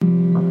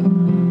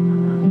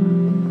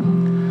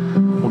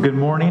Well, good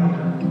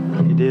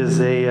morning. It is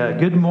a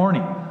good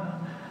morning.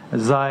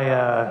 As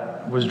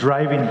I was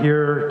driving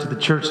here to the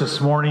church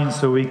this morning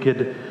so we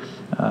could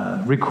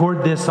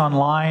record this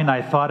online,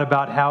 I thought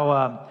about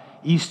how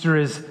Easter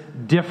is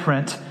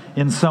different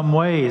in some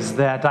ways.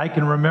 That I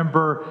can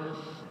remember,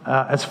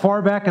 as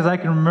far back as I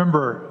can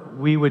remember,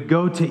 we would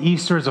go to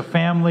Easter as a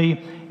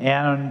family,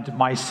 and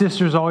my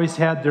sisters always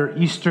had their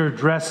Easter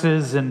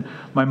dresses, and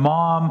my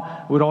mom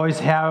would always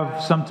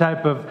have some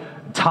type of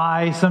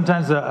tie,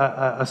 sometimes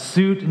a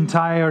suit and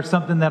tie or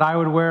something that I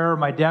would wear, or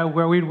my dad would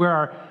wear. We'd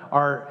wear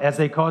our, as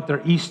they call it,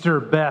 their Easter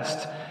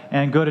best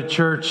and go to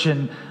church.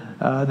 And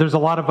there's a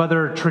lot of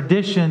other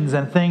traditions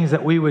and things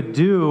that we would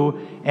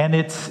do, and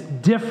it's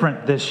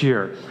different this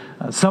year.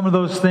 Some of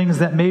those things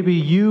that maybe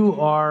you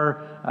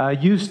are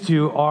used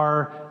to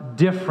are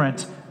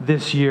different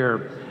this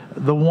year.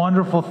 The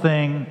wonderful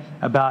thing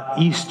about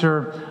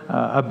Easter,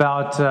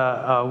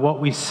 about what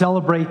we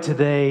celebrate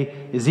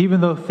today, is even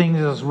though things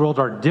in this world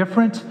are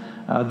different,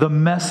 the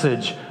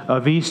message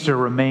of Easter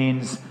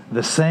remains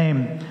the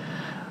same.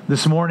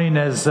 This morning,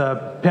 as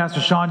Pastor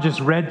Sean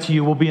just read to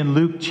you, we'll be in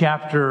Luke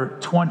chapter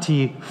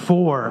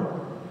 24.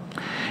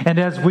 And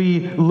as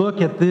we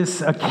look at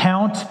this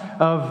account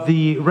of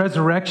the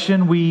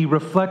resurrection, we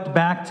reflect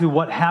back to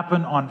what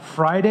happened on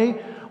Friday.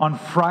 On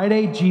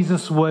Friday,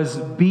 Jesus was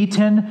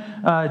beaten.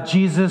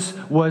 Jesus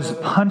was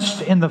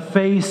punched in the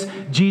face.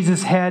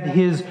 Jesus had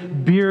his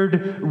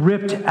beard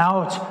ripped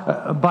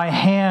out by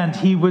hand.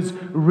 He was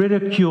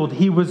ridiculed.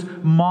 He was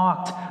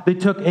mocked. They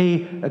took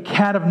a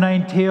cat of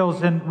nine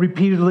tails and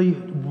repeatedly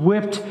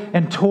whipped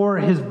and tore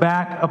his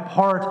back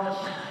apart.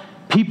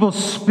 People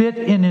spit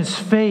in his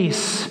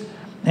face,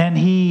 and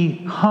he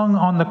hung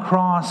on the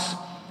cross.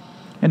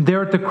 And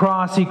there at the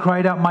cross, he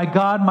cried out, my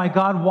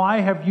God, why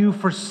have you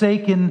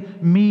forsaken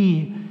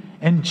me?"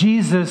 And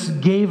Jesus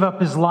gave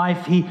up his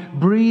life. He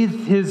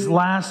breathed his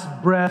last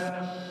breath,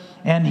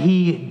 and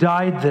he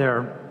died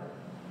there.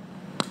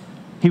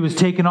 He was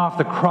taken off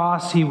the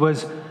cross. He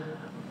was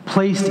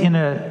placed in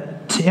an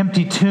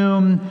empty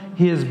tomb.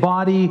 His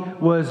body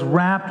was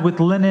wrapped with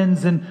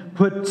linens and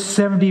put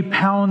 70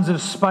 pounds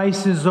of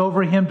spices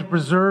over him to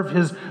preserve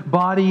his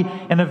body.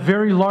 And a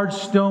very large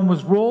stone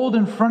was rolled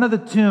in front of the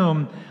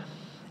tomb.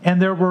 And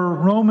there were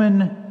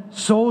Roman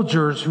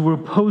soldiers who were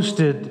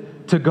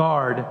posted to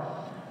guard.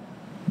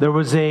 There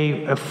was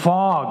a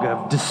fog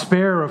of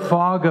despair, a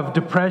fog of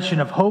depression,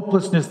 of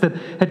hopelessness that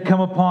had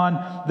come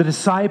upon the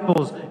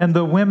disciples and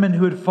the women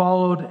who had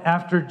followed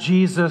after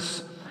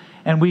Jesus.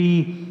 And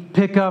we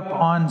pick up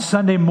on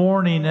Sunday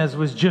morning, as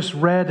was just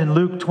read in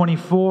Luke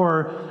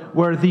 24,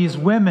 where these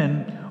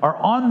women are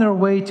on their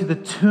way to the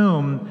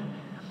tomb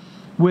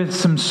with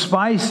some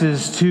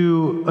spices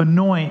to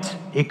anoint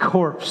a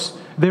corpse.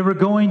 They were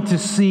going to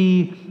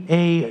see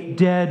a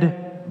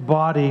dead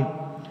body.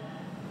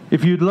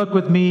 If you'd look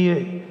with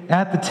me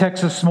at the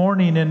text this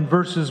morning in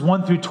verses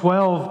 1 through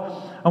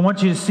 12, I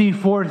want you to see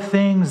four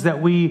things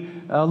that we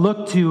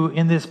look to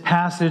in this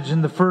passage.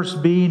 And the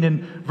first being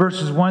in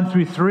verses 1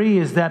 through 3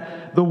 is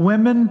that the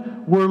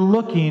women were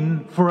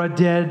looking for a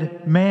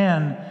dead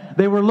man.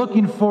 They were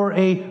looking for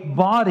a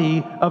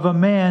body of a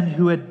man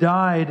who had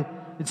died.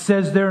 It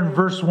says there in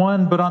verse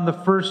 1, "But on the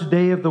first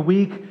day of the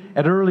week,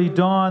 at early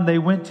dawn, they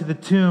went to the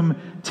tomb,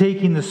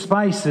 taking the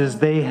spices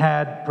they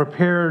had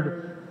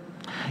prepared."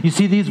 You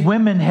see, these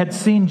women had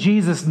seen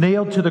Jesus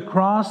nailed to the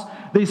cross.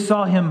 They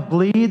saw him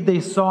bleed. They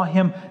saw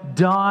him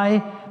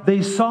die.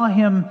 They saw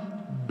him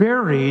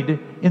buried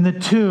in the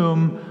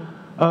tomb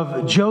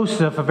of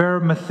Joseph of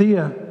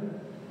Arimathea.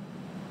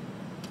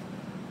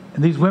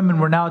 And these women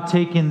were now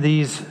taking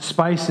these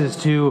spices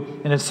to,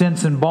 in a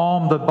sense,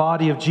 embalm the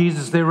body of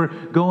Jesus. They were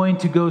going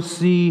to go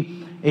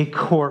see a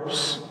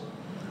corpse.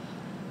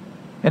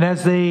 And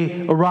as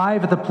they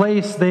arrive at the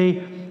place,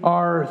 they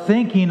are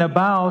thinking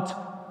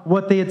about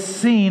what they had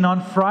seen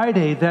on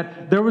Friday,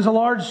 that there was a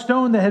large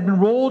stone that had been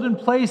rolled in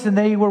place, and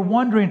they were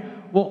wondering,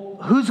 well,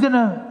 who's going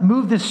to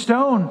move this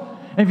stone?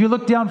 And if you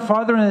look down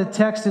farther in the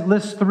text, it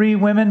lists 3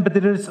 women, but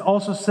it is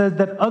also said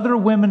that other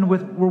women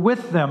were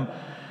with them.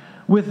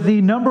 With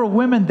the number of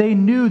women, they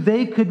knew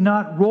they could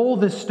not roll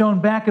this stone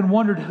back, and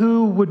wondered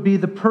who would be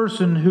the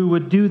person who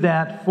would do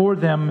that for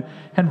them.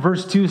 And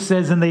verse 2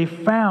 says, "And they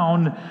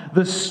found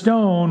the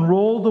stone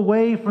rolled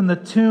away from the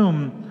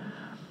tomb.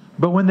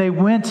 But when they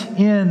went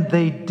in,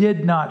 they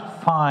did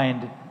not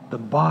find the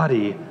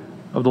body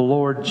of the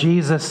Lord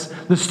Jesus."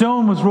 The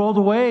stone was rolled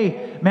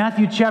away.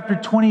 Matthew chapter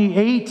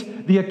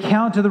 28, the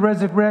account of the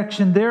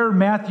resurrection there,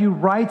 Matthew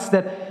writes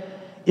that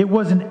it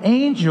was an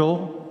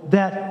angel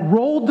that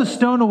rolled the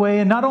stone away,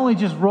 and not only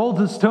just rolled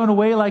the stone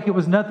away like it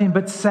was nothing,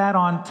 but sat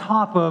on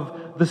top of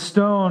the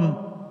stone.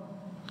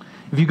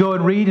 If you go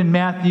and read in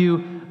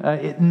Matthew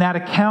in that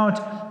account,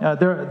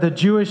 the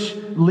Jewish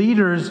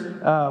leaders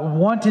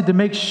wanted to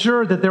make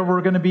sure that there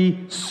were going to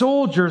be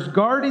soldiers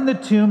guarding the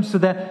tomb so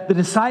that the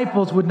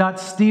disciples would not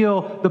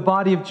steal the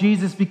body of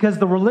Jesus, because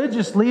the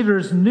religious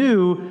leaders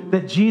knew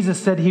that Jesus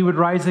said he would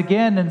rise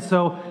again. And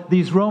so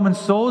these Roman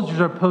soldiers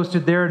are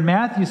posted there. And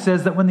Matthew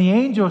says that when the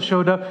angel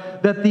showed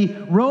up, that the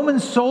Roman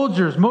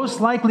soldiers,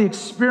 most likely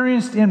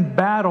experienced in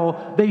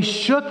battle, they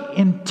shook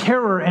in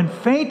terror and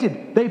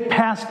fainted. They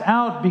passed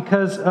out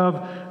because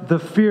of the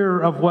fear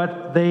of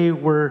what they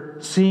were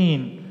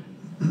seeing.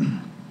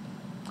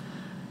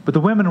 But the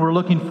women were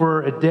looking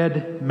for a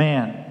dead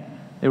man.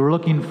 They were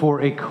looking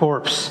for a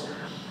corpse.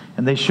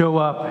 And they show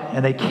up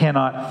and they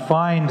cannot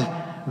find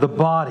the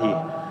body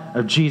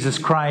of Jesus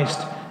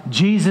Christ.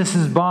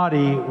 Jesus'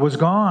 body was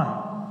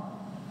gone.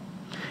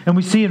 And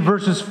we see in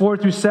verses 4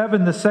 through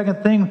 7, the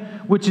second thing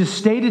which is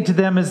stated to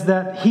them is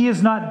that he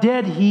is not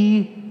dead,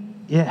 he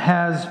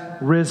has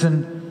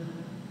risen.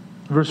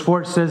 Verse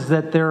 4, it says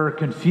that they're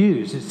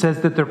confused. It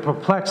says that they're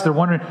perplexed. They're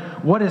wondering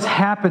what has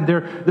happened.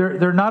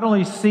 They're not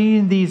only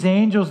seeing these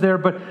angels there,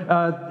 but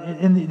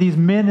in these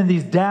men in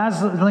these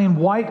dazzling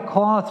white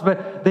cloths,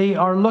 but they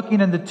are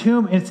looking in the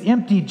tomb. It's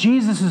empty.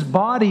 Jesus'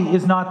 body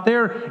is not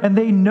there. And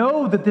they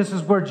know that this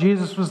is where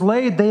Jesus was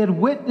laid. They had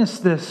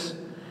witnessed this. It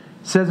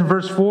says in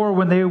verse 4,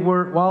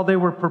 while they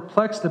were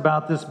perplexed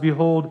about this,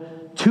 behold,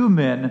 two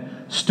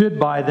men stood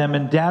by them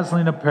in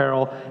dazzling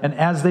apparel, and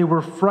as they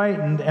were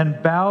frightened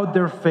and bowed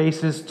their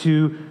faces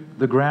to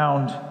the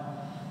ground.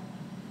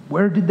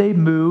 Where did they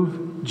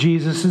move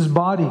Jesus'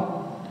 body?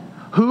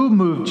 Who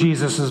moved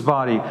Jesus'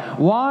 body?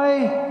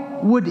 Why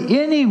would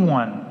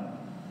anyone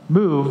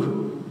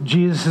move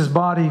Jesus'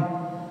 body?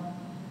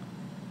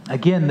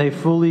 Again, they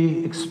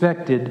fully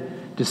expected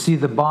to see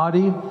the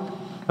body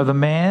of the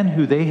man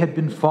who they had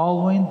been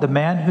following, the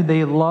man who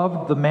they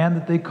loved, the man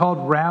that they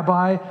called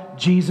Rabbi,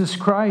 Jesus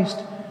Christ.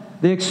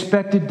 They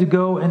expected to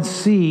go and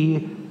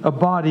see a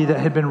body that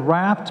had been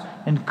wrapped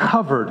and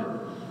covered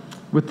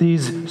with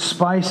these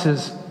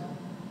spices.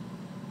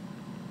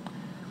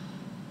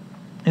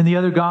 In the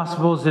other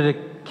Gospels, it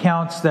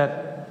accounts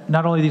that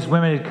not only these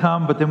women had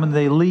come, but then when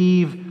they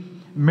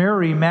leave,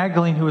 Mary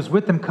Magdalene, who was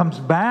with them, comes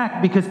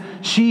back because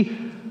she's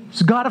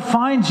got to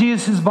find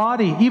Jesus'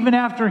 body. Even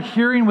after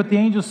hearing what the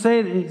angels say,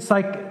 it's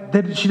like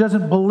that she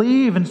doesn't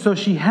believe, and so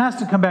she has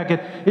to come back.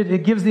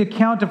 It gives the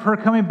account of her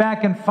coming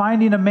back and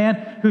finding a man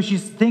who she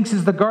thinks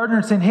is the gardener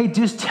and saying, hey,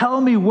 just tell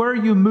me where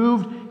you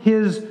moved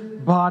his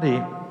body.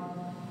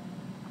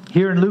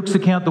 Here in Luke's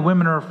account, the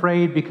women are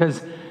afraid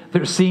because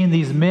they're seeing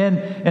these men,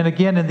 and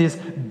again, in these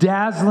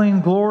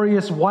dazzling,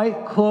 glorious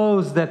white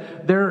clothes,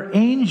 that they're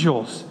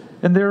angels.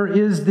 And there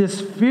is this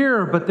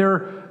fear, but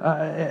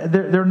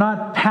they're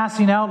not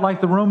passing out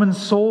like the Roman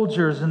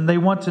soldiers, and they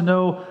want to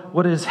know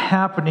what is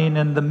happening.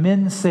 And the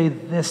men say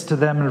this to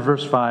them in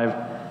verse 5,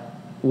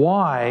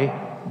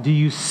 why do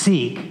you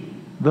seek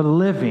the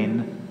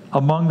living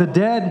among the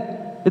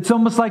dead? It's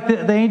almost like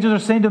the angels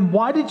are saying to them,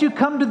 why did you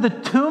come to the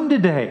tomb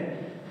today?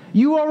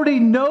 You already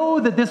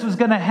know that this was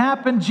going to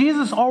happen.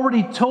 Jesus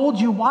already told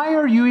you. Why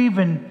are you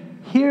even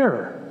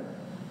here?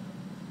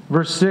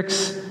 Verse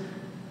 6,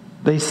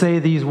 they say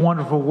these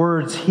wonderful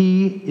words,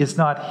 he is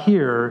not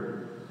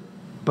here,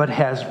 but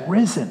has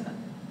risen.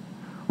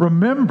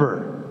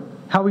 Remember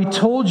how he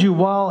told you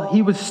while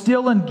he was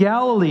still in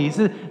Galilee.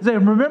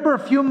 Remember a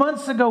few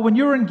months ago when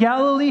you were in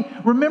Galilee?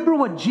 Remember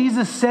what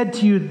Jesus said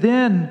to you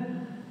then.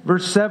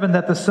 Verse 7,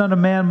 that the Son of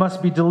Man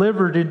must be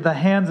delivered into the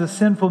hands of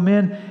sinful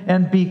men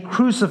and be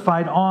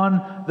crucified,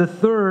 on the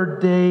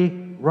third day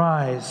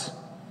rise.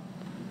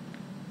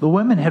 The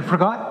women had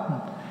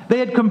forgotten. They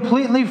had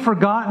completely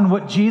forgotten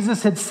what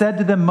Jesus had said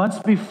to them months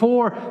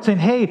before, saying,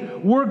 hey,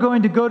 we're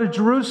going to go to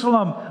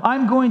Jerusalem.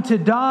 I'm going to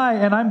die,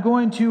 and I'm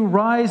going to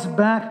rise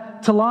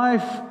back to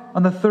life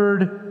on the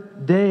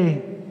third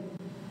day.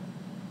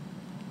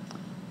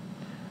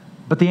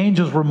 But the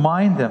angels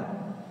remind them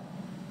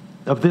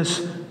of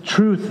this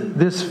truth,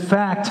 this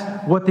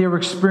fact, what they were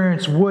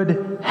experiencing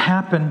would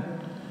happen.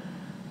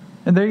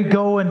 And there you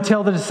go and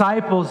tell the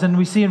disciples, and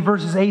we see in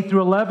verses 8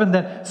 through 11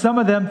 that some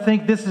of them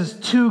think this is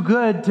too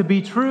good to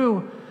be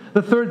true.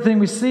 The third thing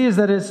we see is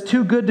that it's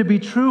too good to be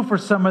true for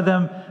some of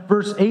them.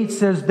 Verse 8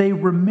 says they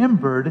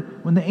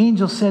remembered when the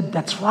angel said,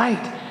 that's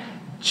right,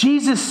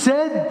 Jesus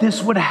said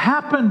this would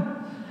happen.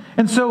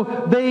 And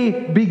so they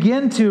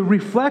begin to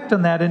reflect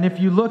on that. And if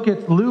you look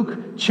at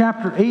Luke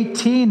chapter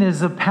 18,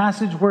 is a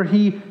passage where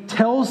he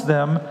tells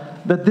them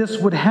that this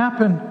would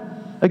happen.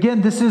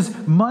 Again, this is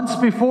months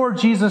before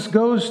Jesus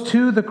goes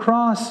to the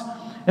cross.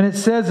 And it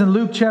says in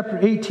Luke chapter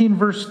 18,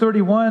 verse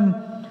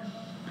 31,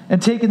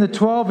 and taking the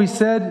 12, he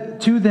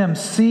said to them,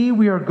 see,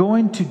 we are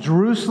going to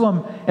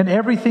Jerusalem, and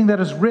everything that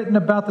is written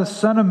about the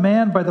Son of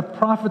Man by the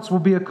prophets will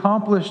be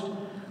accomplished.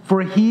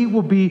 For he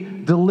will be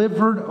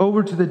delivered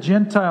over to the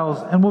Gentiles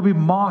and will be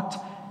mocked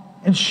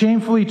and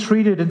shamefully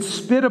treated and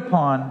spit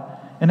upon.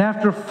 And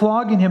after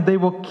flogging him, they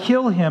will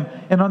kill him.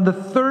 And on the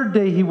third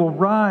day he will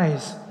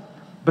rise.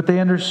 But they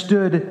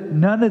understood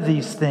none of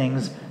these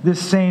things.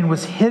 This saying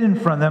was hidden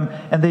from them,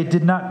 and they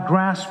did not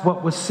grasp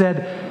what was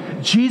said.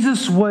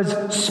 Jesus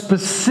was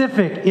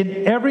specific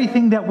in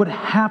everything that would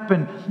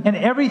happen, and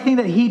everything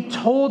that he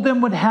told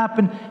them would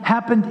happen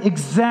happened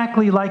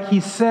exactly like he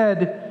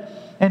said.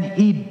 And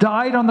he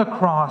died on the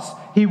cross.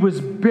 He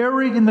was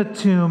buried in the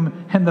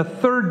tomb. And the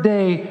third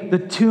day, the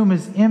tomb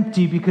is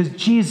empty because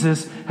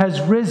Jesus has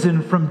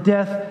risen from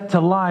death to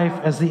life,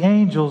 as the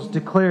angels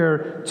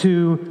declare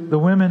to the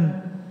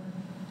women.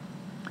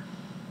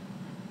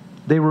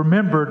 They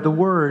remembered the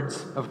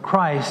words of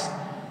Christ,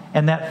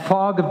 and that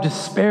fog of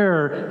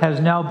despair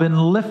has now been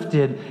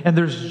lifted. And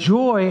there's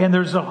joy and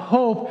there's a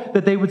hope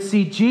that they would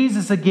see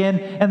Jesus again.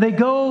 And they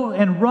go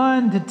and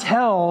run to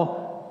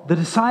tell the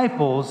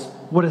disciples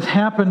what has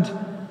happened.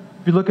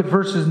 If you look at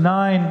verses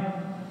 9,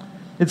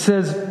 it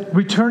says,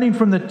 returning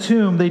from the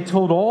tomb, they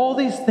told all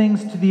these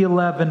things to the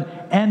 11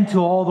 and to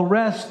all the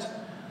rest.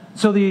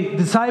 So the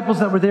disciples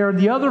that were there and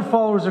the other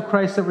followers of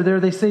Christ that were there,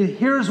 they say,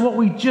 here's what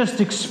we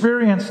just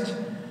experienced.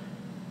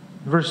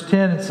 Verse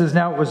 10, it says,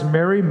 now it was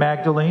Mary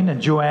Magdalene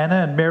and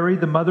Joanna and Mary,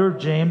 the mother of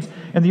James,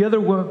 and the other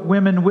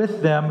women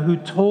with them who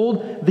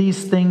told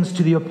these things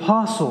to the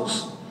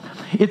apostles.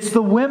 It's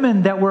the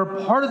women that were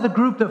part of the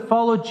group that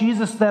followed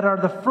Jesus that are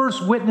the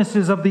first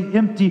witnesses of the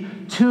empty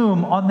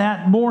tomb on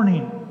that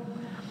morning.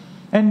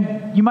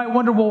 And you might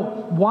wonder,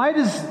 well, why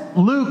does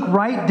Luke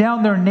write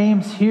down their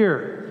names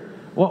here?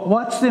 Well,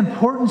 what's the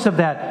importance of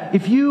that?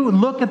 If you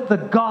look at the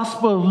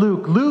Gospel of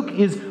Luke, Luke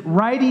is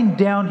writing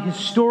down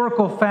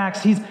historical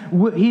facts. He's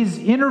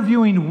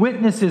interviewing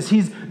witnesses.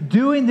 He's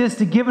doing this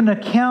to give an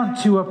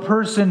account to a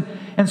person.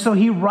 And so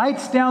he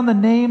writes down the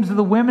names of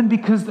the women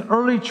because the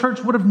early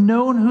church would have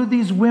known who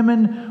these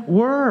women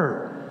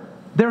were.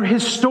 They're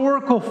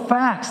historical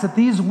facts that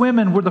these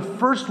women were the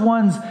first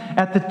ones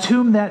at the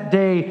tomb that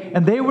day,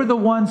 and they were the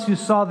ones who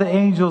saw the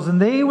angels, and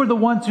they were the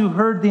ones who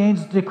heard the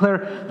angels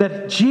declare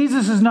that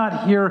Jesus is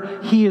not here,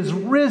 he is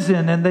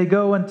risen, and they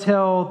go and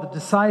tell the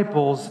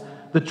disciples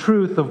the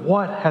truth of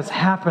what has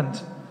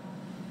happened.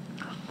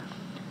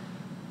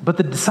 But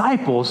the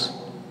disciples,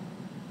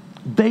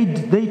 they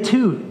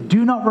too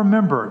do not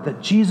remember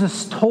that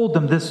Jesus told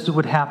them this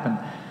would happen.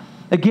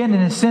 Again,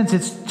 in a sense,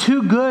 it's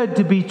too good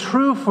to be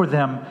true for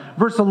them.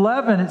 Verse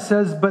 11, it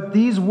says, but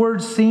these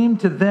words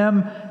seemed to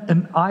them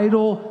an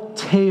idle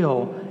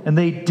tale, and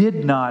they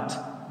did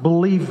not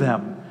believe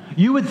them.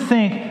 You would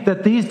think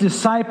that these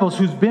disciples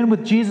who's been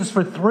with Jesus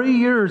for 3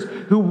 years,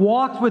 who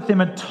walked with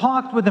him and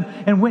talked with him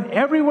and went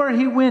everywhere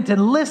he went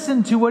and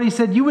listened to what he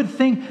said, you would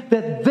think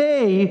that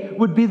they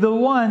would be the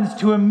ones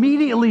to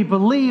immediately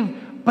believe,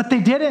 but they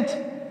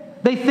didn't.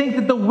 They think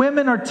that the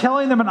women are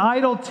telling them an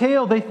idle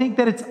tale. They think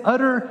that it's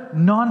utter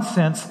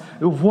nonsense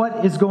of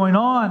what is going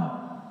on.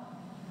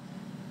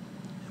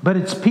 But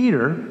it's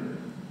Peter.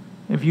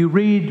 If you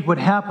read what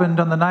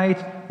happened on the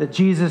night that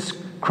Jesus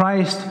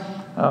Christ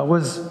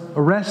was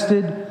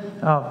arrested,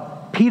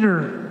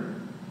 Peter,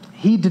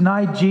 he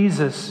denied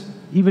Jesus,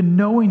 even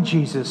knowing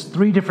Jesus,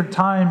 3 different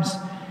times.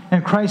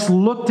 And Christ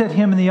looked at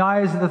him in the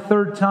eyes the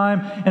third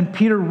time, and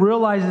Peter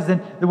realizes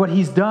that what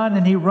he's done,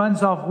 and he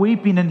runs off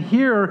weeping. And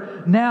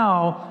here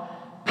now,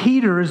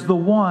 Peter is the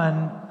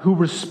one who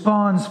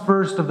responds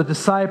first of the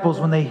disciples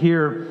when they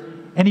hear,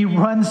 and he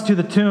runs to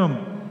the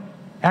tomb.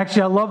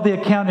 Actually, I love the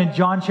account in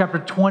John chapter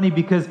 20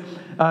 because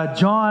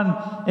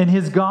John, in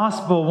his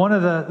gospel, one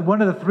of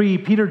the 3,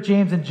 Peter,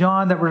 James, and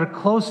John, that were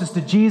closest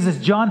to Jesus,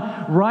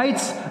 John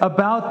writes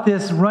about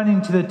this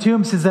running to the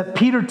tomb, says that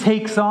Peter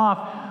takes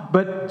off.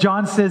 But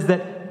John says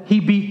that he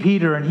beat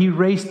Peter and he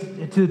raced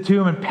to the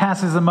tomb and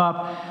passes him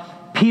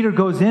up. Peter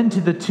goes into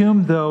the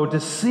tomb, though,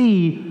 to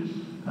see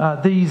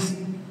these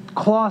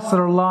cloths that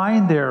are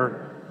lying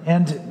there.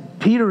 And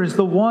Peter is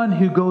the one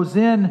who goes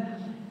in.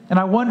 And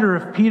I wonder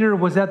if Peter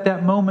was at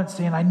that moment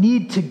saying, I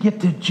need to get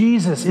to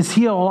Jesus. Is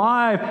he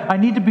alive? I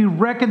need to be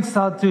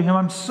reconciled to him.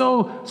 I'm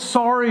so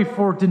sorry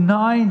for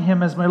denying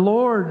him as my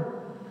Lord.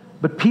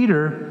 But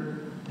Peter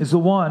is the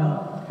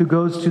one who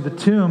goes to the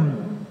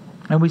tomb.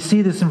 And we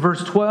see this in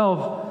verse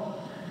 12,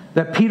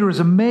 that Peter is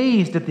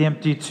amazed at the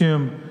empty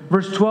tomb.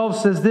 Verse 12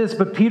 says this,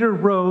 but Peter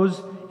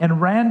rose and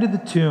ran to the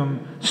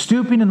tomb.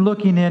 Stooping and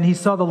looking in, he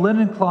saw the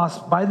linen cloths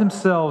by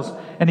themselves,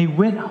 and he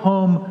went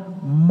home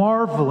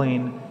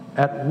marveling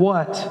at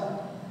what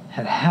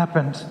had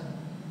happened.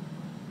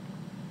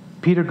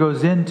 Peter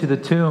goes into the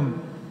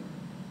tomb.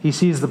 He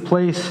sees the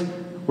place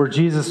where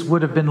Jesus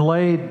would have been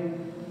laid,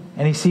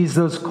 and he sees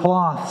those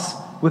cloths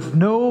with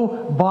no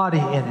body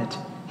in it.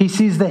 He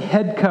sees the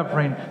head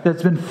covering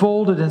that's been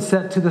folded and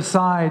set to the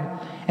side.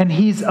 And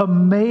he's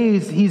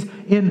amazed. He's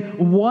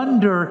in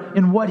wonder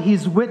in what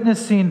he's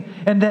witnessing.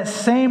 And that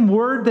same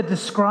word that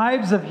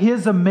describes of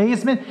his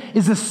amazement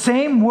is the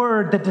same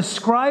word that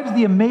describes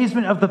the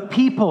amazement of the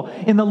people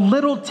in the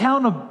little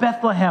town of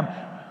Bethlehem.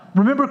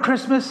 Remember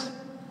Christmas?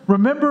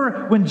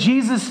 Remember when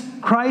Jesus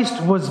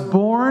Christ was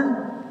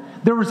born?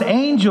 There was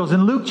angels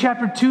in Luke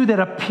chapter 2 that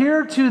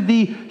appear to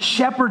the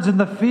shepherds in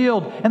the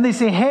field. And they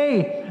say,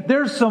 hey,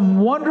 there's some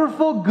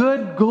wonderful,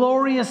 good,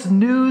 glorious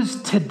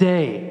news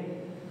today.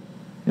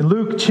 In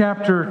Luke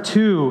chapter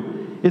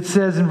 2, it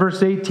says in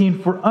verse 18,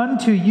 for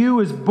unto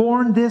you is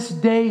born this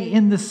day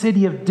in the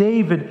city of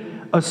David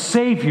a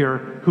Savior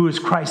who is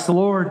Christ the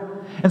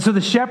Lord. And so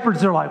the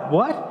shepherds are like,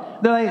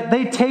 what?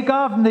 They take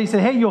off and they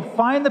say, hey, you'll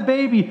find the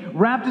baby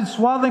wrapped in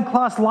swaddling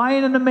cloths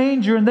lying in a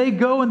manger. And they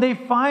go and they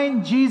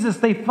find Jesus.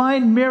 They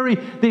find Mary.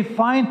 They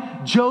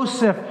find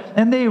Joseph.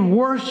 And they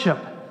worship.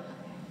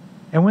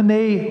 And when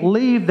they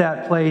leave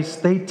that place,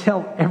 they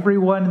tell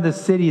everyone in the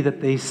city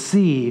that they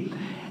see.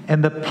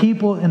 And the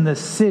people in the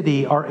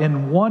city are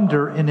in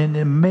wonder and in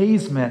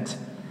amazement,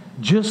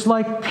 just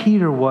like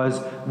Peter was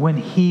when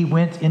he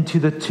went into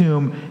the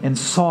tomb and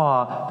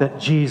saw that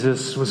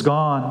Jesus was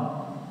gone.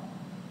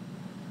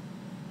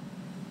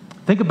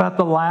 Think about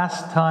the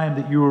last time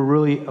that you were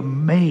really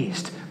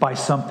amazed by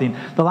something.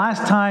 The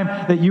last time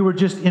that you were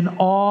just in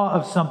awe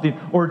of something,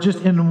 or just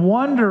in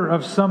wonder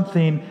of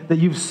something that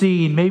you've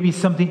seen. Maybe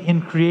something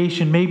in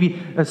creation,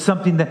 maybe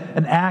something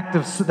an act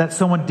that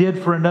someone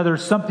did for another,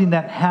 something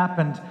that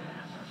happened.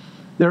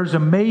 There's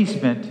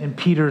amazement in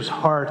Peter's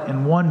heart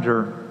and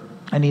wonder,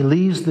 and he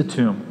leaves the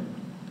tomb.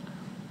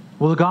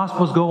 Well, the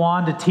Gospels go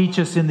on to teach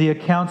us in the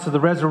accounts of the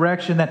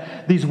resurrection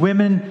that these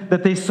women,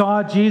 that they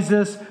saw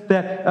Jesus,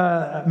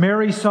 that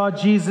Mary saw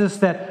Jesus,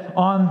 that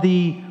on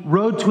the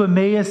road to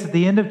Emmaus, at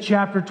the end of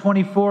chapter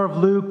 24 of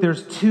Luke,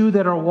 there's two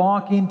that are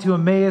walking to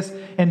Emmaus,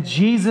 and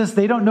Jesus,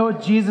 they don't know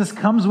it, Jesus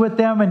comes with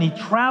them, and he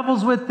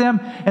travels with them,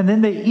 and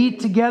then they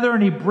eat together,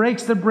 and he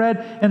breaks the bread,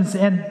 and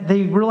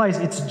they realize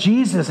it's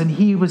Jesus, and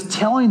he was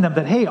telling them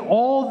that, hey,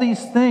 all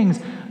these things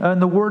in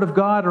the Word of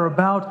God are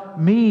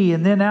about me.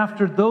 And then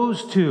after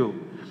those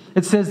two,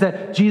 it says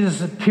that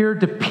Jesus appeared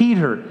to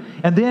Peter,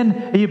 and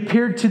then he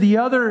appeared to the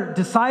other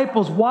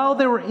disciples while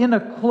they were in a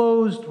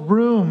closed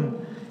room.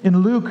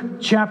 In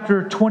Luke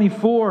chapter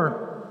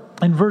 24,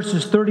 in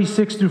verses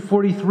 36 through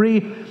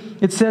 43,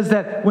 it says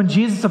that when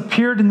Jesus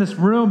appeared in this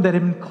room that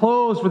had been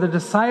closed where the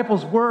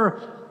disciples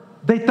were,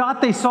 they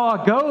thought they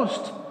saw a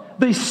ghost.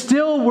 They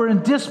still were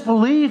in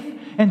disbelief.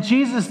 And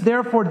Jesus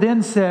therefore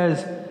then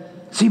says,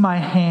 see my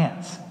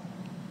hands,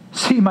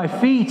 see my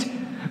feet,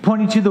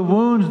 pointing to the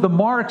wounds, the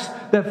marks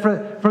that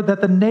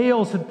that the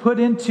nails had put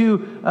into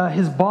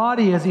his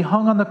body as he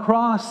hung on the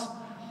cross.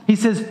 He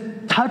says,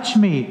 touch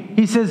me.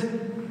 He says,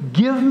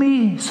 give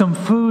me some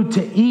food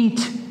to eat,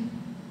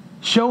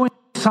 showing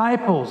the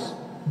disciples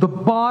the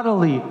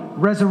bodily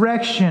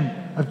resurrection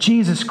of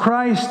Jesus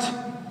Christ.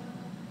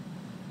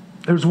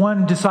 There's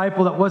one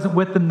disciple that wasn't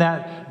with them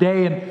that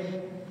day,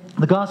 and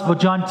the Gospel of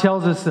John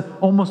tells us that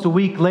almost a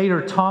week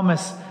later,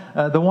 Thomas,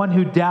 the one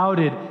who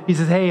doubted, he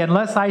says, hey,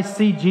 unless I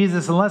see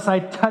Jesus, unless I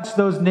touch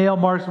those nail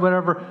marks,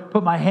 whatever,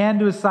 put my hand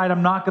to his side,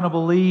 I'm not going to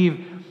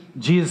believe.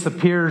 Jesus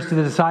appears to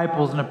the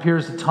disciples and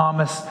appears to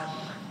Thomas,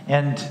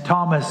 and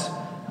Thomas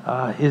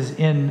is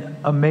in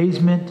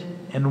amazement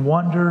and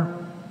wonder.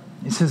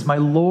 He says, my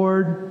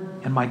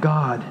Lord and my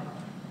God,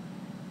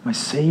 my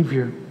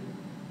Savior.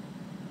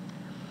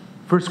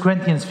 1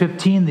 Corinthians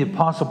 15, the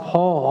Apostle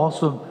Paul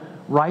also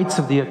writes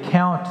of the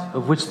account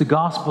of which the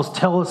Gospels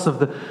tell us of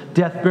the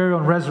death, burial,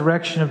 and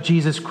resurrection of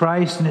Jesus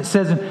Christ. And it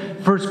says in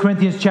 1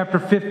 Corinthians chapter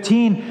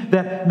 15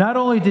 that not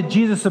only did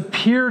Jesus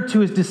appear to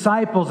his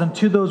disciples and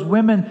to those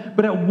women,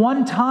 but at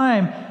one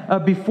time,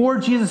 before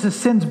Jesus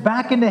ascends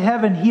back into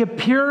heaven, he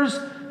appears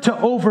to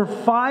over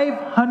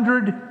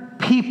 500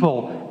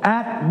 people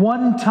at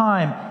one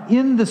time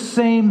in the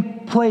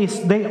same place.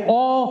 They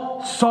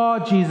all saw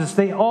Jesus.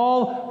 They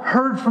all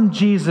heard from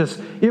Jesus.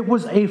 It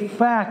was a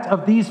fact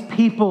of these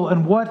people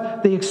and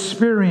what they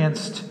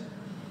experienced.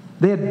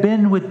 They had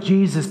been with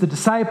Jesus. The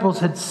disciples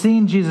had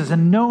seen Jesus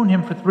and known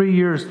him for 3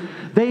 years.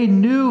 They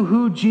knew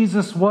who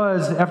Jesus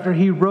was after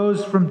he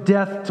rose from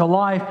death to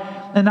life.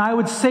 And I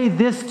would say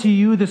this to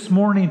you this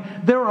morning.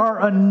 There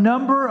are a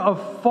number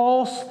of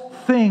false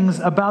things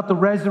about the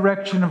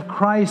resurrection of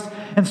Christ.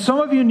 And some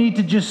of you need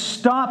to just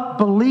stop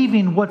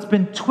believing what's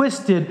been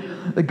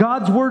twisted,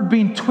 God's word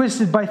being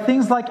twisted by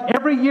things like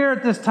every year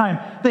at this time,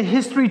 the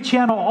History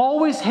Channel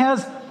always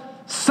has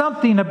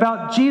something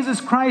about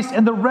Jesus Christ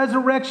and the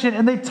resurrection,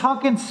 and they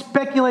talk and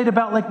speculate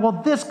about like, well,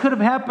 this could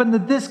have happened,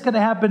 that this could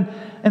have happened.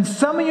 And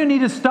some of you need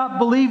to stop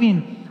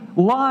believing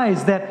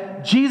lies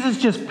that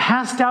Jesus just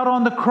passed out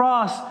on the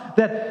cross,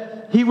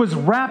 that he was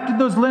wrapped in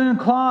those linen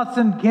cloths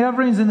and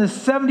coverings and the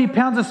 70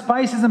 pounds of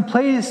spices and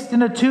placed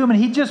in a tomb, and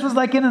he just was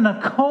like in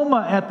a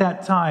coma at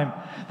that time.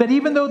 That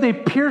even though they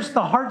pierced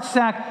the heart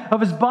sac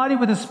of his body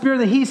with a spear,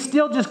 that he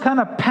still just kind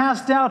of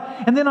passed out.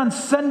 And then on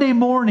Sunday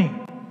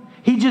morning,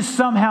 he just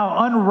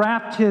somehow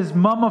unwrapped his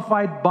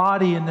mummified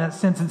body in that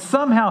sense. And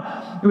somehow,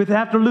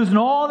 after losing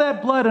all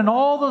that blood and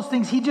all those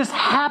things, he just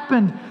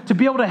happened to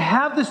be able to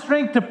have the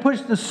strength to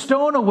push the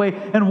stone away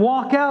and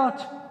walk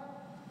out.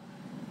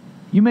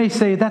 You may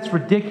say, that's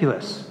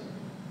ridiculous.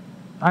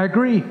 I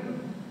agree.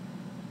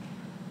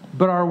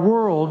 But our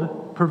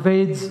world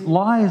pervades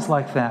lies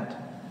like that.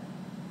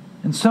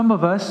 And some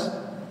of us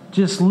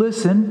just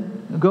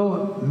listen and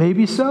go,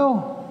 maybe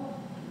so.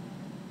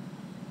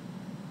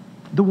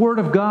 The Word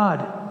of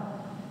God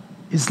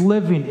is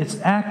living, it's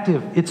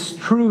active, it's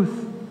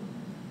truth.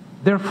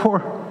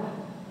 Therefore,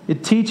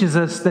 it teaches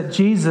us that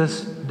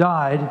Jesus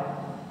died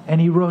and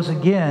he rose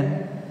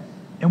again,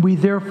 and we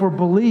therefore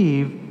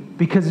believe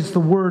because it's the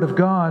Word of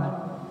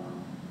God.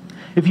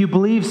 If you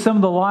believe some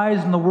of the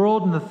lies in the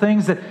world and the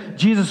things that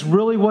Jesus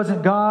really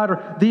wasn't God,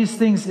 or these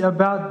things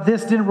about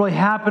this didn't really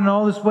happen in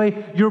all this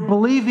way, you're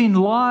believing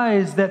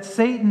lies that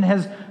Satan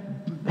has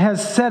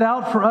set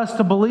out for us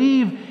to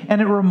believe.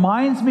 And it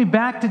reminds me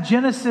back to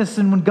Genesis,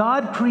 and when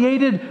God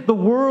created the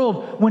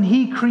world, when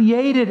He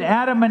created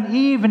Adam and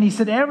Eve, and He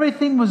said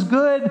everything was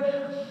good,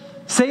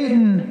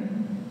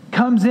 Satan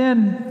comes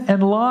in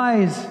and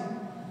lies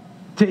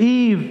to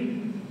Eve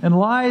and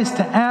lies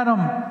to Adam.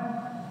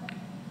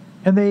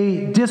 And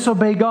they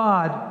disobey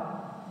God,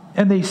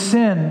 and they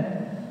sin.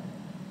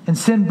 And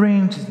sin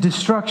brings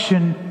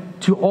destruction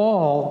to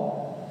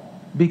all,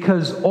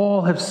 because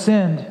all have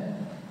sinned.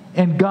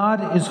 And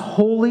God is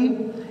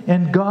holy,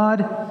 and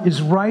God is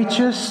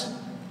righteous.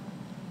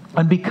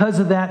 And because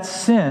of that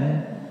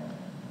sin,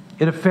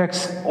 it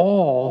affects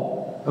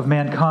all of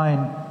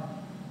mankind.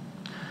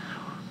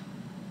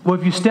 Well,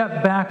 if you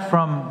step back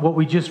from what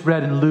we just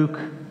read in Luke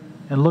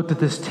and looked at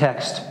this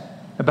text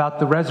about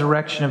the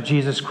resurrection of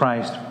Jesus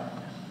Christ,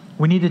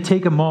 we need to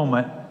take a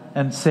moment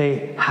and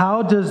say,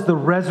 how does the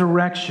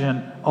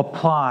resurrection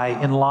apply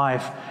in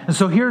life? And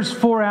so here's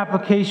 4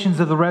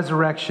 applications of the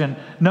resurrection.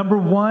 Number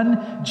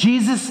 1,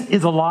 Jesus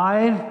is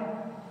alive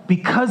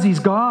because He's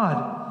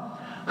God.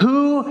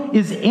 Who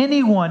is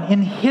anyone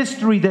in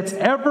history that's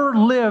ever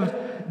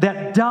lived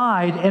that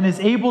died and is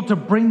able to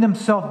bring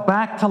themselves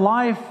back to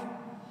life?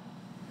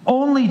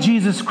 Only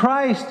Jesus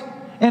Christ.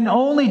 And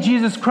only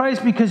Jesus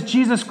Christ, because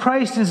Jesus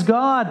Christ is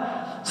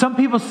God. Some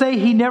people say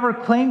He never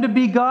claimed to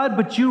be God,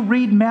 but you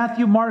read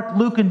Matthew, Mark,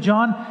 Luke, and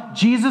John,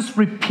 Jesus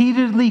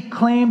repeatedly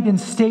claimed and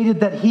stated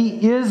that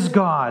He is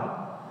God.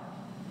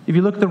 If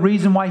you look at the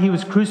reason why He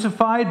was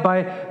crucified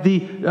by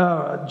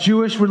the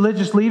Jewish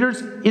religious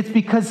leaders, it's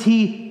because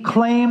He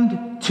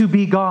claimed to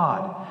be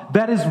God.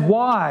 That is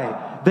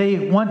why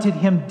they wanted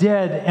Him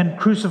dead and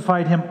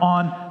crucified Him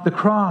on the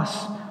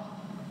cross.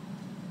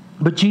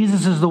 But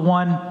Jesus is the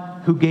one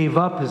who gave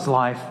up His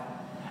life.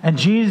 And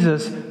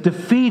Jesus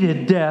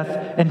defeated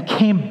death and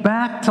came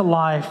back to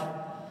life.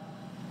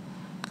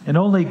 And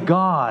only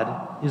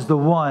God is the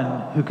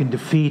one who can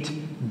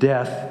defeat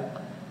death.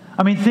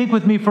 I mean, think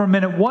with me for a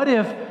minute. What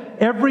if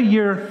every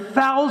year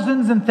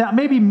thousands and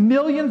maybe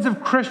millions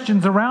of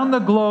Christians around the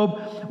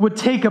globe would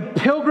take a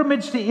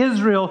pilgrimage to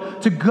Israel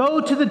to go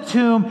to the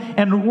tomb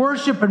and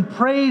worship and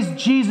praise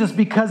Jesus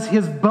because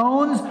His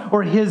bones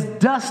or His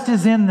dust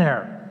is in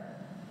there?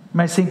 You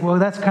might think, well,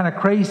 that's kind of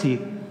crazy.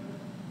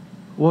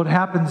 What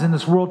happens in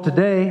this world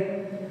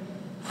today,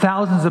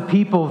 thousands of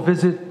people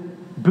visit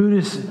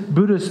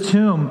Buddha's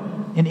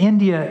tomb in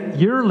India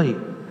yearly.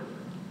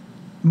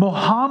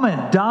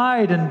 Muhammad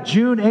died on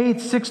June 8th,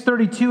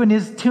 632, and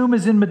his tomb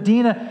is in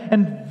Medina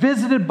and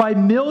visited by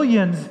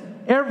millions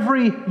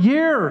every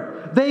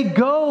year. They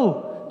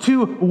go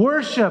to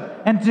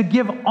worship and to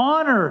give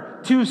honor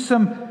to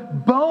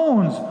some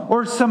bones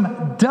or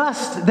some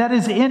dust that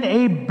is in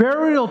a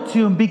burial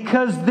tomb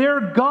because their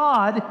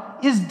God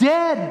is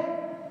dead.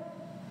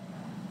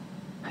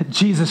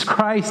 Jesus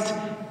Christ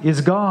is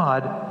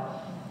God.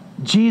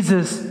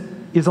 Jesus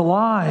is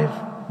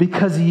alive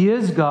because He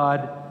is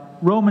God.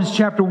 Romans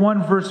chapter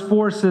 1 verse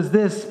 4 says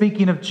this,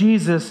 speaking of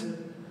Jesus,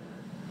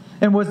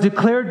 and was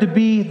declared to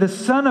be the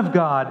Son of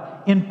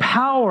God in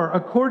power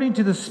according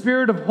to the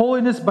Spirit of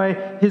holiness by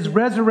His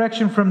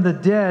resurrection from the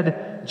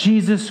dead,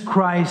 Jesus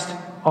Christ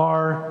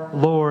our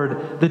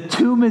Lord. The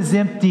tomb is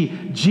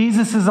empty.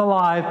 Jesus is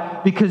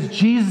alive because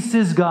Jesus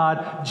is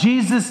God.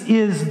 Jesus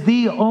is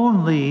the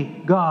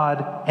only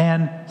God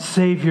and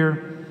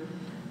Savior.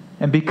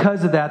 And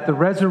because of that, the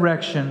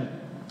resurrection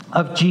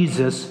of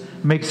Jesus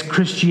makes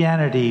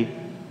Christianity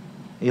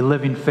a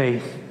living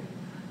faith.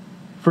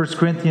 1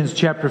 Corinthians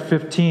chapter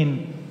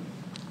 15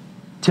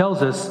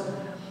 tells us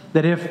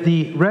that if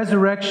the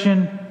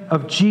resurrection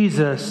of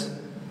Jesus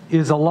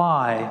is a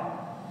lie,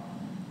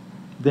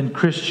 then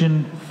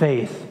Christian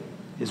faith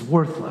is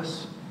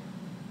worthless.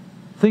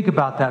 Think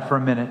about that for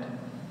a minute.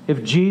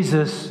 If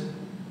Jesus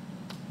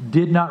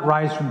did not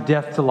rise from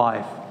death to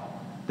life,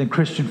 then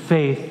Christian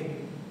faith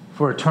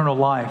for eternal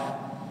life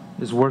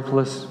is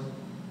worthless.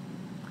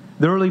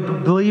 The early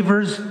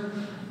believers,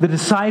 the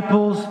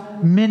disciples,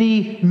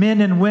 many men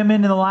and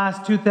women in the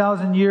last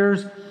 2,000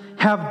 years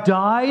have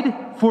died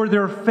for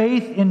their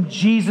faith in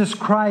Jesus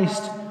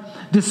Christ.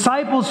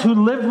 Disciples who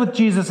lived with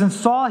Jesus and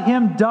saw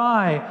Him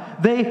die,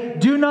 they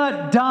do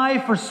not die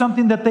for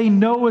something that they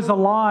know is a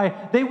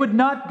lie. They would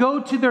not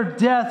go to their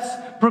deaths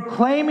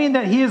proclaiming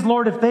that He is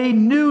Lord if they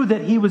knew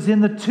that He was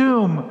in the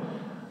tomb.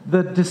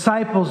 The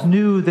disciples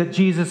knew that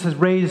Jesus has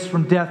raised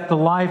from death to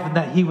life and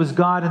that He was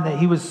God and that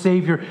He was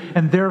Savior,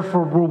 and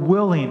therefore were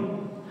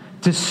willing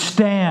to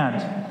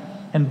stand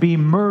and be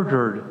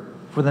murdered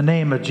for the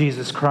name of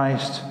Jesus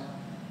Christ.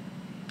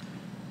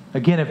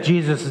 Again, if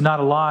Jesus is not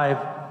alive,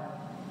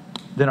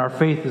 then our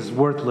faith is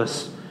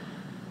worthless,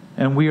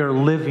 and we are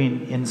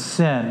living in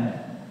sin,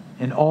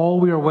 and all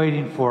we are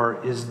waiting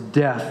for is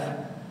death.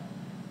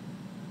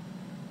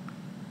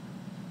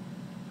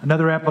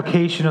 Another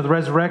application of the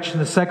resurrection,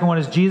 the second one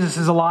is Jesus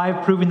is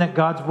alive, proving that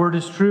God's word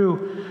is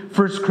true.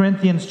 1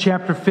 Corinthians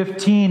chapter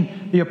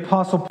 15, the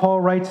Apostle Paul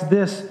writes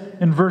this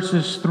in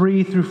verses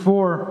 3 through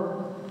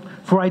 4.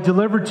 For I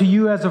delivered to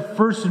you as of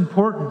first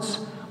importance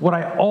what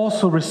I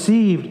also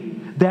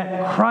received,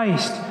 that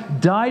Christ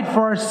died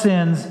for our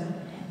sins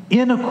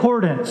in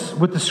accordance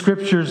with the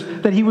Scriptures,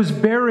 that he was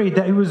buried,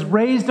 that he was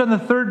raised on the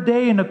third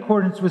day in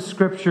accordance with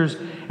Scriptures,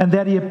 and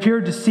that he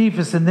appeared to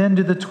Cephas and then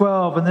to the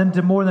 12, and then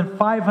to more than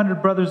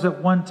 500 brothers at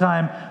one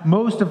time,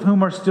 most of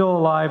whom are still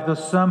alive, though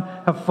some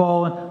have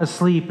fallen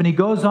asleep. And he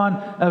goes on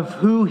of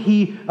who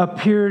he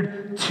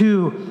appeared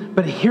to.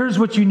 But here's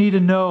what you need to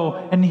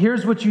know, and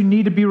here's what you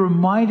need to be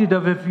reminded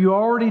of if you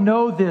already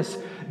know this.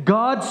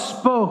 God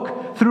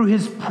spoke through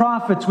his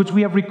prophets, which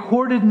we have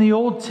recorded in the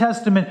Old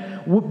Testament,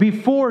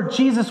 before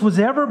Jesus was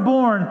ever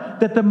born,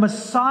 that the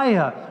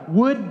Messiah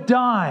would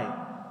die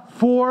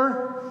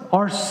for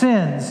our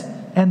sins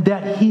and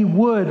that he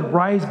would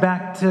rise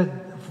back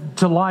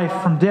to life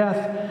from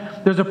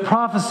death. There's a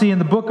prophecy in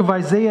the book of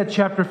Isaiah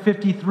chapter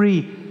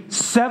 53,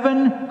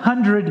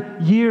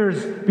 700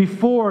 years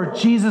before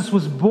Jesus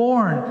was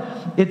born.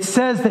 It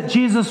says that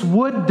Jesus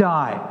would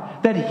die,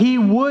 that he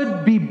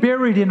would be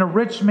buried in a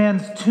rich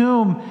man's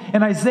tomb.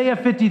 And Isaiah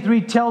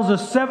 53 tells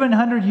us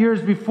 700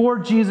 years before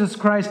Jesus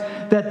Christ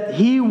that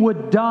he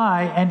would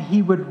die and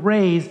he would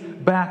raise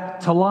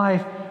back to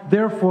life.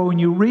 Therefore, when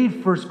you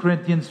read 1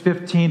 Corinthians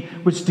 15,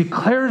 which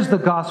declares the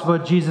gospel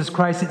of Jesus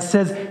Christ, it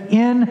says,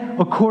 in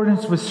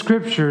accordance with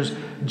Scriptures,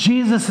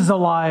 Jesus is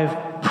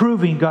alive,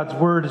 proving God's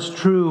word is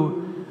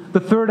true. The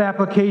third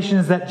application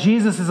is that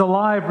Jesus is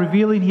alive,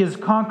 revealing he has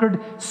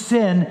conquered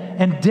sin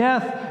and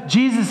death.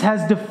 Jesus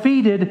has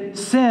defeated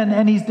sin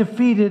and he's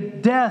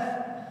defeated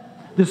death.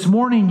 This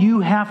morning you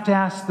have to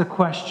ask the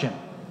question,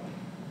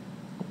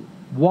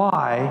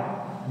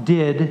 why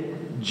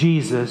did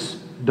Jesus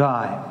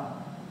die?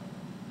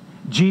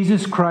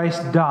 Jesus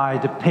Christ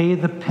died to pay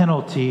the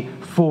penalty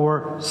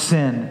for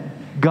sin.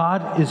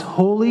 God is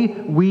holy,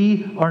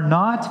 we are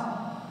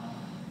not,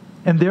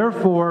 and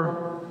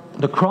therefore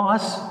the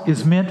cross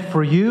is meant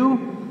for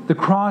you. The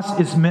cross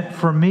is meant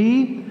for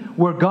me,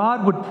 where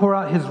God would pour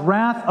out his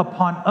wrath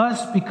upon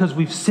us because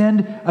we've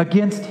sinned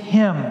against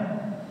him.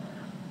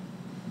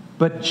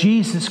 But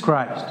Jesus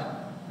Christ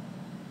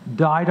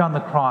died on the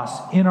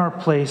cross in our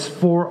place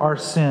for our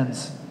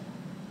sins.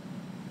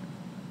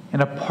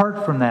 And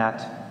apart from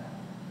that,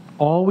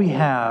 all we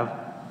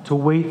have to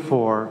wait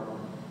for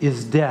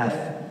is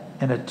death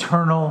and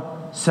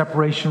eternal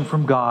separation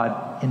from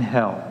God in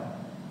hell.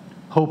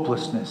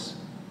 Hopelessness.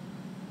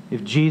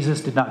 If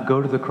Jesus did not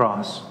go to the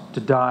cross to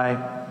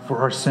die for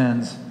our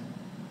sins.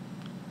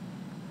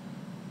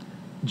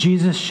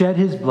 Jesus shed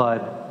his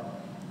blood,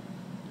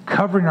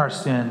 covering our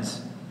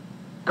sins,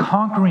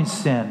 conquering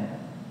sin,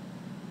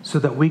 so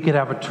that we could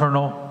have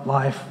eternal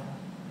life.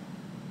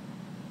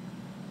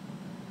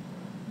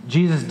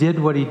 Jesus did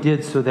what he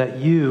did so that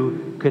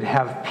you could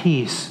have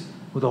peace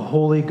with a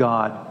holy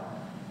God.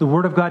 The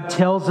Word of God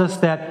tells us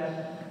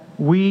that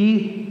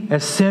we,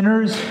 as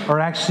sinners, are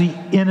actually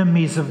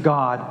enemies of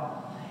God.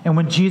 And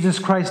when Jesus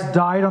Christ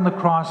died on the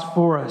cross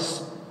for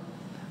us,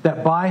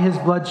 that by his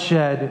blood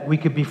shed, we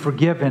could be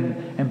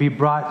forgiven and be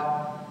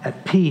brought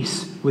at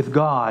peace with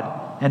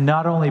God. And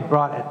not only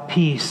brought at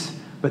peace,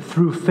 but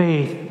through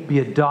faith be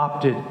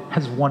adopted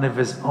as one of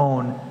his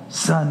own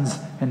sons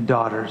and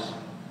daughters.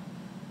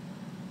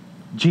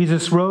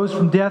 Jesus rose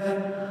from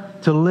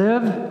death to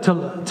live,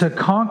 to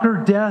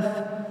conquer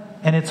death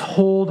and its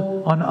hold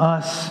on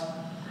us.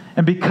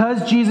 And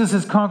because Jesus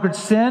has conquered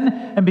sin,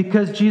 and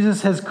because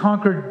Jesus has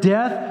conquered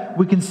death,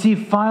 we can see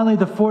finally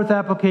the fourth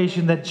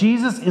application, that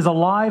Jesus is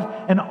alive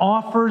and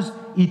offers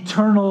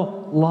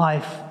eternal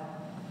life.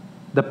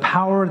 The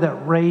power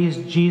that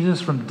raised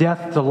Jesus from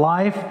death to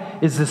life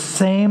is the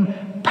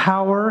same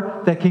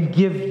power that can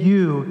give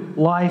you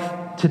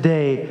life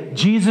today.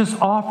 Jesus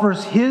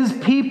offers his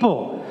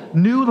people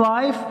new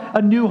life,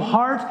 a new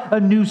heart, a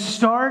new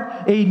start,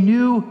 a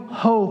new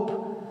hope.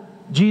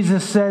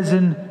 Jesus says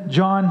in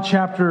John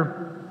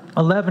chapter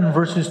 11,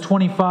 verses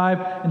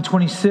 25 and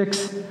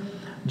 26,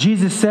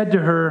 Jesus said to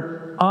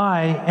her,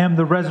 I am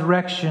the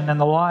resurrection and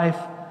the life.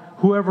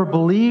 Whoever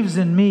believes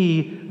in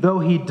me, though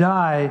he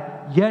die,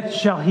 yet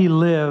shall he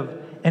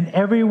live. And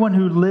everyone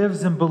who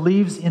lives and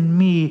believes in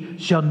me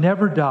shall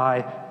never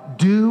die.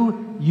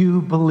 Do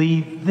you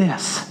believe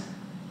this?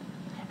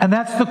 And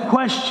that's the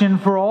question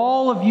for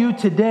all of you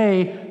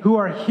today who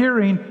are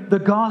hearing the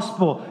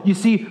gospel. You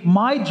see,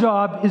 my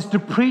job is to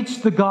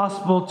preach the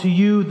gospel to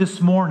you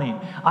this morning.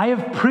 I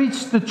have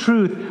preached the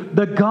truth,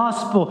 the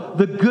gospel,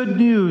 the good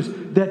news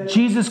that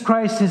Jesus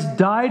Christ has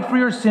died for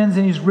your sins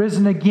and he's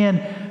risen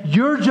again.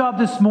 Your job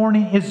this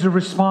morning is to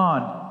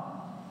respond,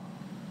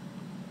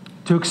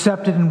 to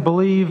accept it and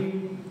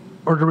believe,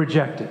 or to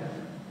reject it.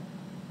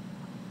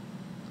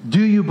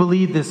 Do you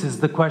believe this is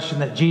the question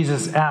that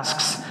Jesus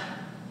asks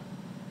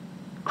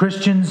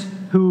Christians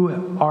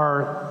who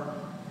are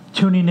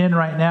tuning in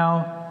right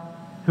now,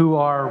 who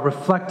are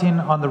reflecting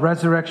on the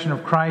resurrection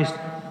of Christ.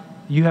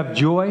 You have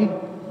joy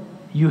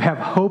you have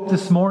hope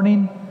this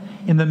morning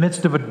in the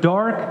midst of a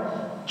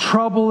dark,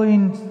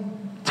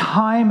 troubling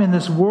time in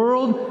this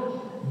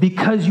world,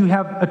 because you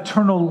have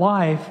eternal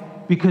life,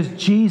 because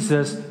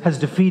Jesus has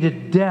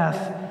defeated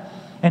death,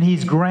 and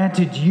He's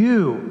granted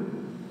you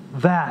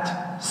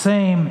that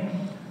same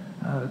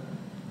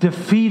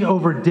defeat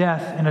over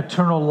death and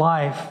eternal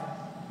life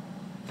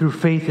through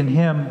faith in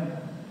Him.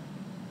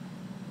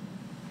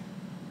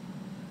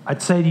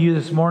 I'd say to you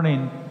this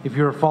morning, if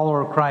you're a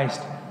follower of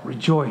Christ,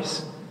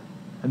 rejoice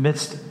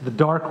amidst the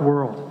dark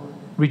world.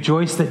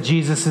 Rejoice that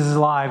Jesus is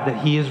alive,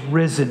 that He is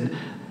risen.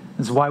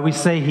 That's why we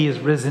say He is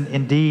risen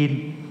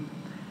indeed.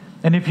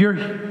 And if you're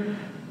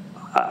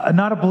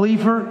not a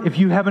believer, if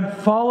you haven't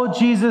followed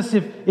Jesus,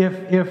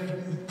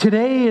 if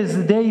today is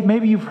the day,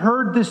 maybe you've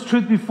heard this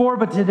truth before,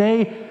 but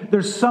today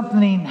there's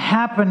something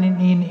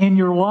happening in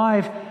your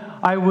life,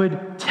 I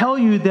would tell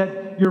you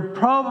that you're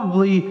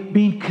probably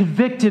being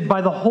convicted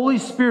by the Holy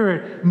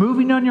Spirit,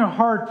 moving on your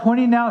heart,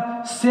 pointing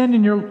out sin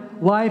in your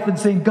life and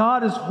saying,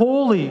 God is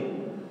holy.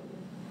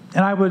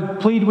 And I would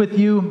plead with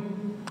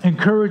you,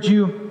 encourage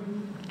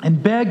you,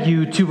 and beg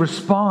you to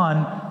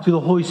respond to the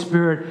Holy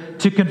Spirit,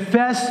 to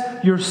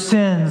confess your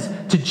sins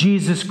to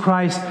Jesus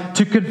Christ,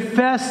 to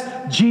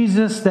confess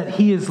Jesus that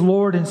He is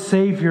Lord and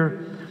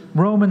Savior.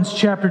 Romans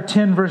chapter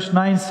 10 verse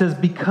 9 says,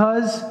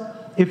 because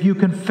if you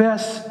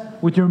confess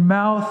with your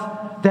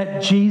mouth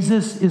that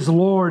Jesus is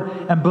Lord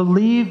and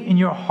believe in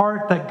your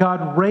heart that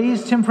God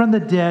raised Him from the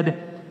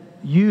dead,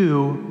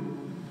 you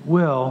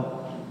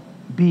will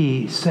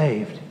be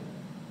saved.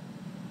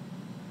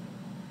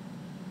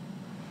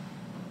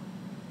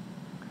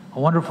 A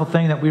wonderful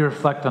thing that we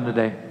reflect on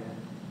today.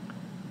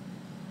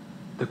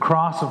 The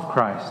cross of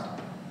Christ,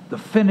 the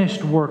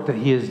finished work that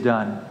He has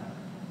done,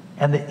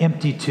 and the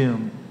empty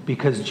tomb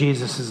because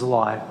Jesus is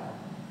alive.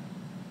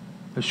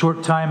 A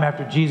short time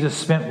after Jesus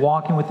spent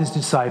walking with His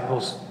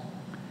disciples,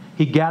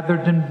 He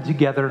gathered them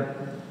together.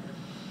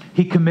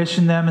 He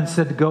commissioned them and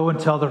said, go and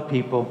tell their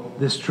people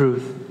this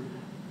truth.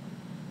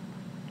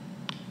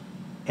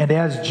 And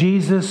as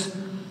Jesus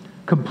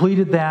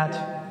completed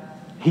that,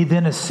 He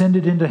then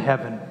ascended into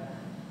heaven.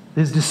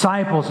 His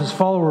disciples, His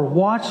followers,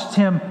 watched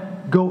Him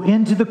go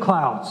into the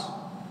clouds.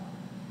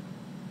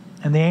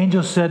 And the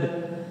angel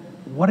said,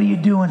 what are you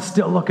doing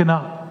still looking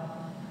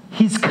up?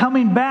 He's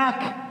coming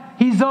back.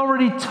 He's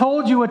already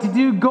told you what to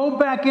do. Go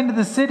back into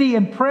the city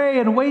and pray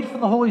and wait for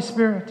the Holy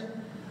Spirit.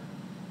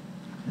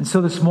 And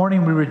so this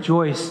morning we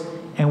rejoice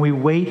and we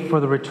wait for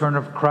the return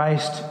of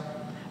Christ.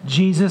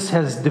 Jesus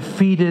has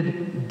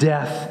defeated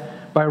death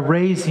by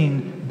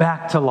raising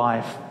back to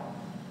life.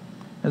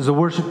 As the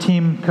worship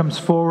team comes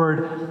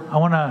forward, I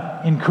want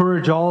to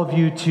encourage all of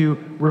you to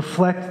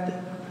reflect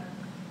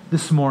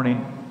this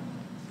morning.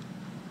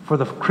 For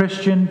the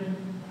Christian,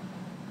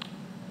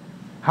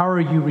 how are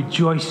you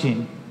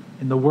rejoicing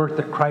in the work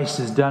that Christ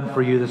has done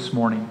for you this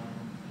morning?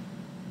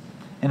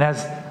 And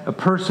as a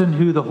person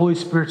who the Holy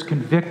Spirit's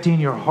convicting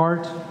your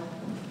heart,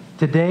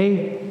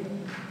 today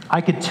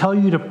I could tell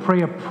you to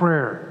pray a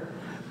prayer,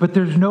 but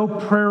there's no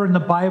prayer in the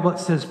Bible that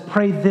says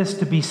pray this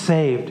to be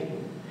saved.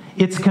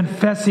 It's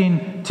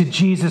confessing to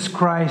Jesus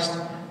Christ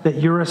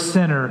that you're a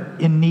sinner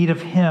in need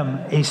of Him,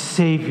 a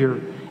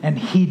Savior, and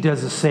He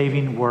does a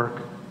saving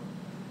work.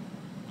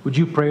 Would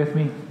you pray with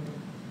me?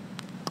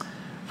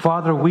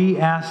 Father, we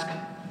ask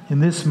in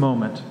this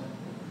moment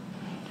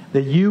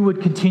that you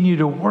would continue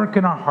to work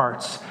in our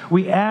hearts.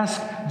 We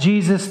ask,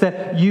 Jesus,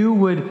 that you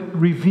would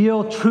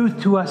reveal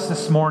truth to us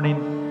this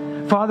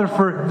morning. Father,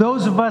 for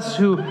those of us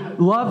who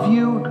love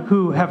you,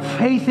 who have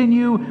faith in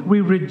you,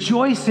 we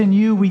rejoice in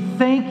you. We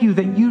thank you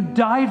that you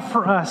died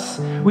for us.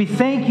 We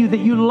thank you that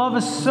you love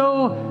us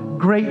so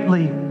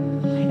greatly.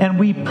 And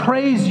we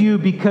praise you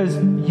because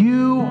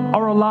you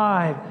are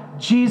alive.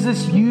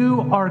 Jesus,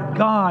 you are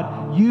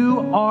God.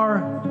 You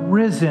are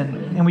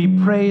risen. And we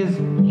praise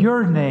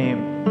your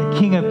name, the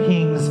King of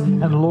Kings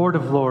and Lord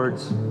of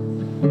Lords.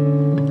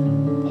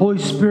 Holy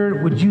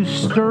Spirit, would you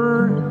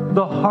stir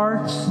the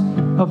hearts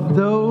of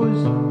those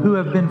who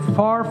have been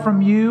far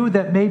from you,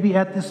 that maybe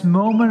at this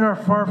moment are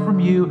far from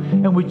you,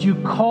 and would you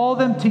call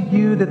them to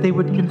you that they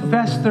would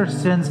confess their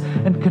sins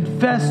and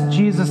confess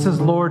Jesus as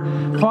Lord?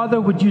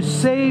 Father, would you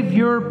save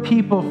your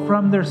people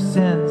from their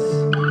sins?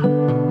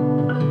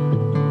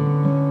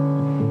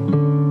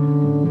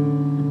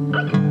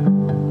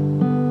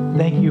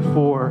 Thank you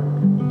for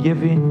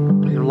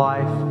giving your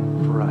life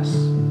for us.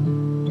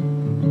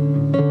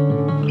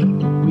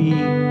 We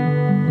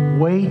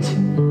wait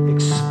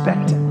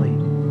expectantly.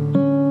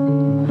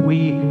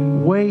 We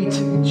wait,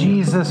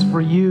 Jesus,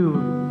 for you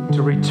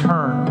to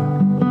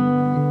return,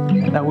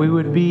 that we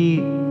would be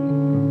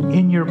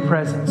in your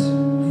presence,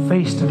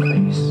 face to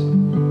face,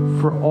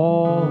 for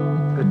all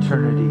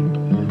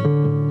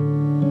eternity.